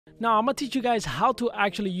Now I'm gonna teach you guys how to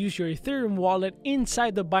actually use your Ethereum wallet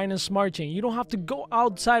inside the Binance Smart Chain. You don't have to go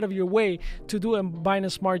outside of your way to do a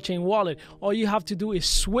Binance Smart Chain wallet. All you have to do is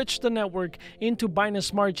switch the network into Binance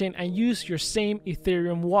Smart Chain and use your same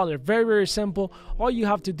Ethereum wallet. Very, very simple. All you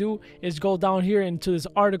have to do is go down here into this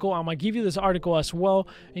article. I'm gonna give you this article as well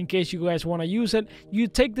in case you guys want to use it. You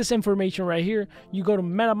take this information right here, you go to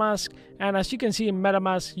Metamask, and as you can see in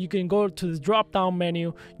Metamask, you can go to the drop down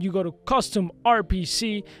menu, you go to custom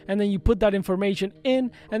RPC, and then you put that information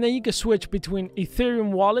in, and then you can switch between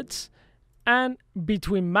Ethereum wallets and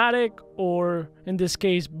between Matic, or in this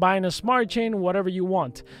case Binance Smart Chain, whatever you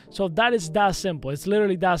want. So that is that simple. It's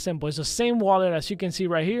literally that simple. It's the same wallet as you can see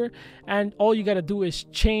right here, and all you got to do is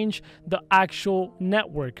change the actual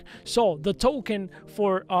network. So the token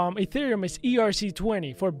for Ethereum is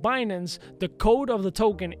ERC20. For Binance, the code of the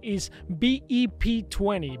token is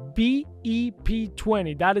BEP20.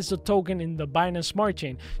 BEP20. That is the token in the Binance Smart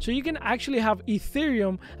Chain. So you can actually have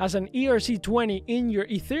Ethereum as an ERC20 in your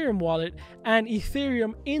Ethereum wallet and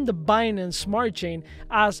Ethereum in the Binance Smart Chain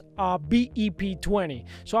as a BEP20.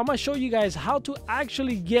 So I'm gonna show you guys how to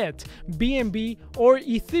actually get BNB or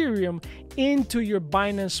Ethereum into your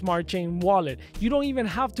Binance Smart Chain wallet. You don't even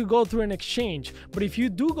have to go through an exchange, but if you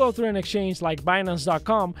do go through an exchange like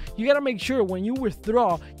Binance.com, you gotta make sure when you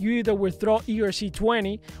withdraw, you either withdraw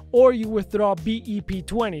ERC20 or you withdraw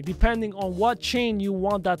BEP20, depending on what chain you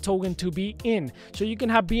want that token to be in. So you can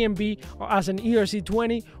have BNB as an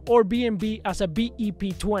ERC20 or BNB as a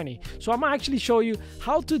BEP20. So I'm gonna actually show you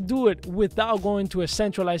how to do it without going to a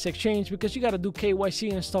centralized exchange, because you gotta do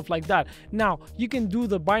KYC and stuff like that. Now you can do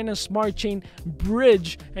the Binance Smart Chain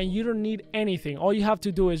bridge and you don't need anything. All you have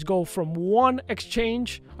to do is go from one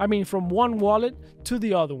exchange, from one wallet to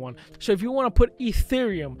the other one. So if you want to put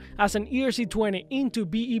Ethereum as an ERC20 into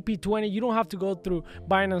BEP20, you don't have to go through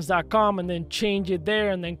Binance.com and then change it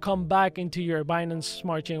there and then come back into your Binance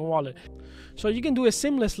Smart Chain wallet. So you can do it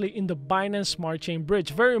seamlessly in the Binance Smart Chain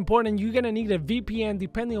bridge. Very important, you're gonna need a VPN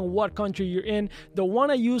depending on what country you're in. The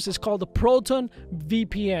one I use is called the Proton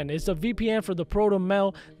VPN. It's the VPN for the Proton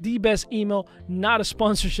Mail, the best email, not a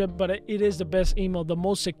sponsorship, but it is the best email, the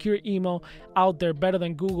most secure email out there, better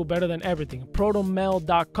than Google, better than everything.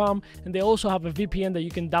 ProtonMail.com, and they also have a VPN that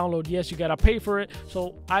you can download. Yes, you gotta pay for it,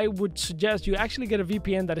 so I would suggest you actually get a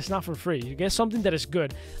VPN that is not for free. You get something that is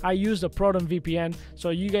good. I use the Proton VPN, so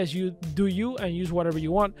you guys do you and use whatever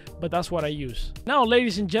you want, but that's what I use. Now,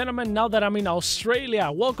 ladies and gentlemen, now that I'm in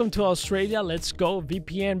Australia, welcome to Australia. Let's go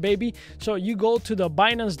VPN, baby. So you go to the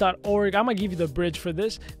Binance.org. I'm gonna give you the bridge for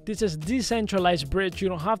this. This is decentralized bridge. You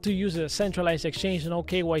don't have to use a centralized exchange, no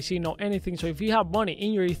KYC, no anything. So if you have money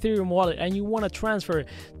in your Ethereum wallet and you want to transfer it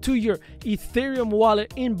to your Ethereum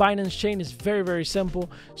wallet in Binance Chain, it's very, very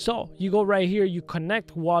simple. So you go right here, you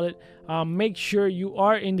connect wallet. Make sure you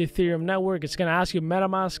are in the Ethereum network. It's gonna ask you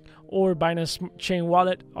MetaMask or Binance Chain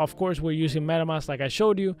wallet. Of course, we're using MetaMask like I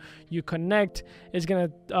showed you. You connect. It's gonna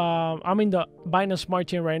I'm in the Binance Smart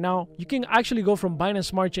Chain right now. You can actually go from Binance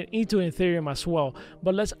Smart Chain into Ethereum as well,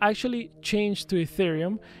 but let's actually change to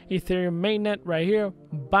Ethereum mainnet right here.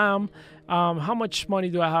 Bam. How much money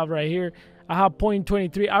do I have right here? I have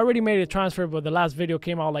 0.23. I already made a transfer, but the last video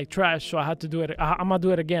came out like trash, so I had to do it. I'm gonna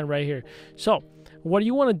do it again right here. So what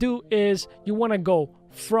you want to do is you want to go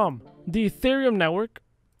from the Ethereum network.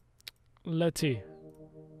 Let's see.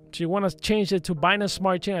 So you want to change it to Binance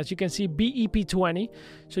Smart Chain. As you can see, BEP20.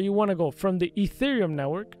 So you want to go from the Ethereum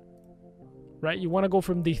network, right? You want to go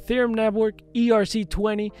from the Ethereum network,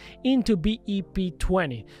 ERC20, into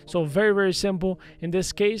BEP20. So very, very simple. In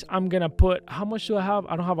this case, I'm going to put, how much do I have?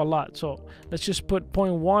 I don't have a lot. So let's just put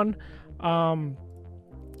 0.1.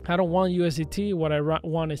 I don't want USDT. What I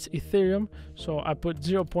want is Ethereum. So I put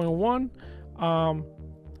 0.1.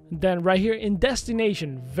 Then right here in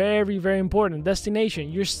destination, very, very important,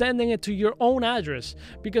 destination, you're sending it to your own address,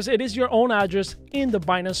 because it is your own address in the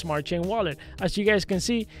Binance Smart Chain wallet. As you guys can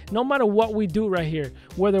see, no matter what we do right here,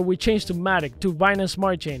 whether we change to Matic, to Binance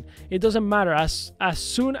Smart Chain, it doesn't matter. As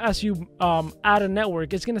soon as you add a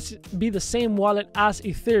network, it's gonna be the same wallet as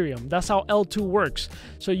Ethereum. That's how L2 works.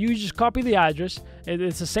 So you just copy the address.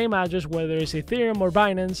 It's the same address, whether it's Ethereum or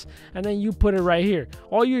Binance, and then you put it right here.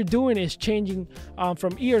 All you're doing is changing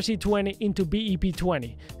from ERC20 into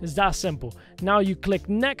BEP20. It's that simple. Now you click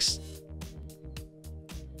next,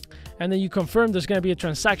 and then you confirm there's going to be a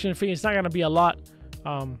transaction fee. It's not going to be a lot.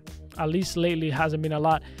 at least lately it hasn't been a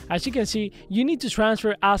lot. As you can see, you need to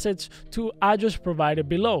transfer assets to address provided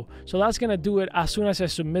below. So that's gonna do it as soon as I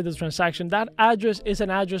submit the transaction. That address is an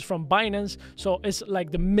address from Binance, so it's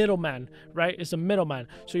like the middleman, right? It's the middleman.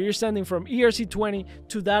 So you're sending from ERC20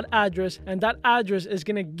 to that address, and that address is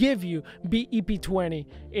gonna give you BEP20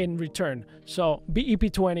 in return. So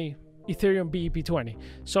BEP20, Ethereum BEP20.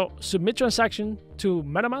 So submit transaction to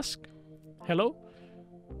Metamask. Hello,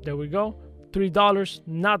 there we go. $3,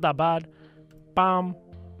 not that bad. Bam,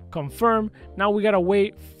 confirm. Now we gotta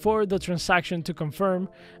wait for the transaction to confirm,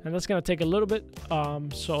 and that's gonna take a little bit.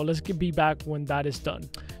 So let's be back when that is done.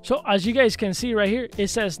 So as you guys can see right here, it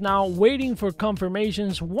says now waiting for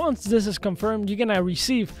confirmations. Once this is confirmed, you're gonna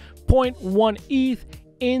receive 0.1 ETH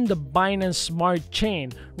in the Binance Smart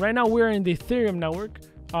Chain. Right now we're in the Ethereum network.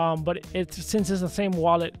 But since it's the same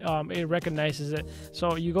wallet, it recognizes it.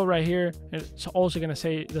 So you go right here, and it's also gonna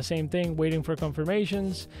say the same thing, waiting for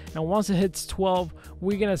confirmations. And once it hits 12,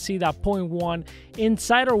 we're gonna see that 0.1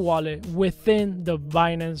 inside our wallet within the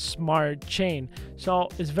Binance Smart Chain. So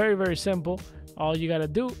it's very, very simple. All you gotta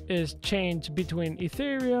do is change between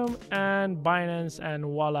Ethereum and Binance, and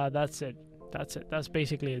voila, that's it. That's it. That's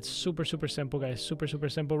basically it. Super simple, guys. Super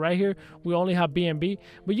simple. Right here we only have BNB,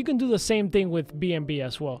 but you can do the same thing with BNB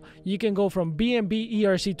as well. You can go from BNB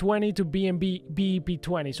ERC20 to BNB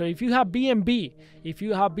BEP20. So if you have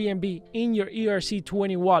BNB in your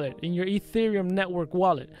ERC20 wallet, in your Ethereum network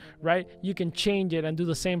wallet, right, you can change it and do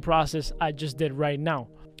the same process I just did right now.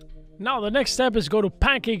 Now, the next step is go to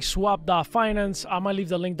pancakeswap.finance. I'm going to leave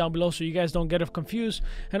the link down below so you guys don't get confused.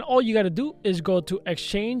 And all you got to do is go to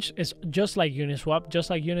exchange. It's just like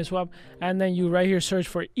Uniswap, And then you right here search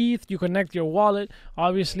for ETH. You connect your wallet.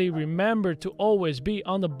 Obviously, remember to always be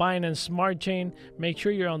on the Binance Smart Chain. Make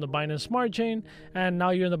sure you're on the Binance Smart Chain. And now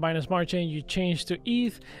you're in the Binance Smart Chain. You change to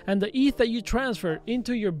ETH. And the ETH that you transfer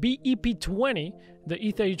into your BEP20, the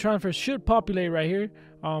ETH that you transfer should populate right here.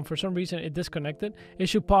 For some reason it disconnected. It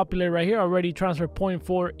should populate right here. Already transferred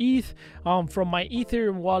 0.4 ETH from my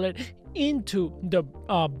Ethereum wallet into the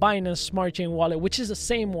Binance Smart Chain wallet, which is the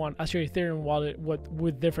same one as your Ethereum wallet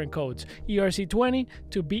with different codes, ERC20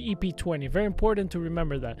 to BEP20. Very important to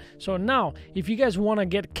remember that. So now if you guys want to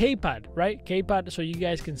get KPAD, right, KPAD, so you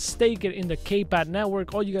guys can stake it in the KPAD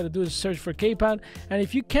network, all you got to do is search for KPAD. And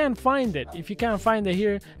if you can't find it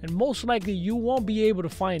here, and most likely you won't be able to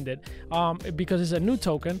find it because it's a new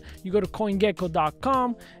token, you go to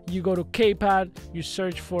coingecko.com, you go to KPAD, you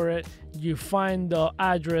search for it, you find the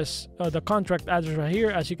address, the contract address right here.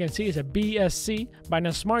 As you can see, it's a BSC,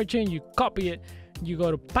 Binance Smart Chain. You copy it, you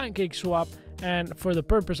go to PancakeSwap, and for the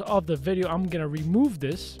purpose of the video, I'm gonna remove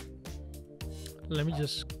this.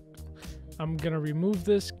 I'm gonna remove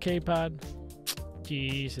this KPAD.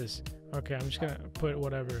 Jesus. Okay, I'm just gonna put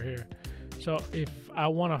whatever here. So if I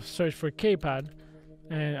want to search for KPAD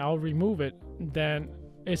and I'll remove it, then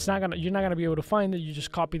you're not gonna be able to find it. You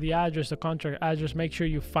just copy the address, the contract address. Make sure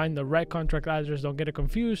you find the right contract address. Don't get it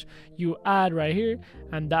confused. You add right here,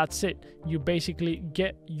 and that's it. You basically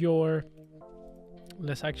get your.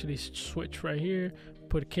 Let's actually switch right here.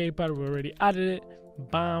 Put KPAD. We already added it.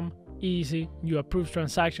 Bam. Easy. You approve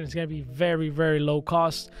transaction. It's gonna be very, very low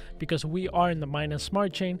cost because we are in the Binance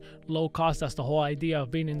Smart Chain. Low cost. That's the whole idea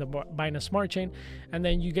of being in the Binance Smart Chain. And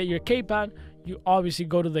then you get your KPAD. You obviously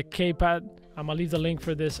go to the KPAD. I'm gonna leave the link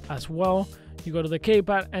for this as well. You go to the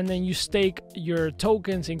KPAD and then you stake your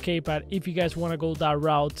tokens in KPAD if you guys want to go that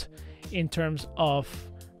route in terms of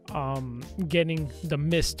getting the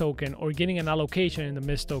MIST token or getting an allocation in the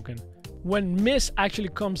MIST token. When MIST actually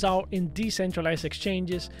comes out in decentralized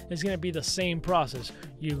exchanges, it's gonna be the same process.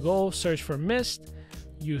 You go search for MIST,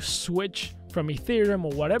 you switch from Ethereum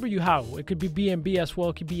or whatever you have. It could be BNB as well,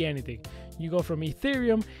 it could be anything. You go from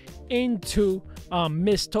Ethereum into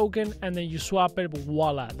MIST token and then you swap it,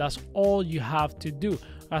 voila. That's all you have to do.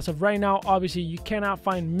 As of right now, obviously you cannot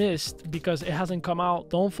find MIST because it hasn't come out.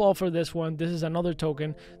 Don't fall for this one. This is another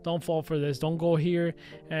token. Don't fall for this. Don't go here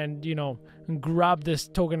and, you know, grab this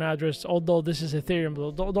token address. Although this is Ethereum,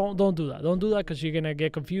 don't do that. Don't do that because you're gonna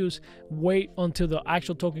get confused. Wait until the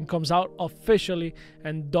actual token comes out officially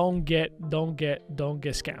and don't get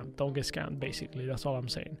scammed. Don't get scammed. Basically, that's all I'm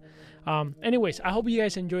saying. Anyways, I hope you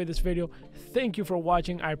guys enjoyed this video. Thank you for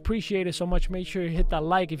watching. I appreciate it so much. Make sure you hit that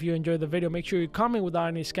like if you enjoyed the video. Make sure you comment without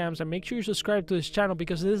any scams, and make sure you subscribe to this channel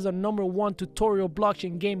because this is the #1 tutorial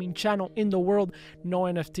blockchain gaming channel in the world. No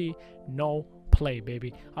NFT, no play,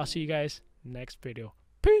 baby. I'll see you guys next video.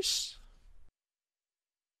 Peace.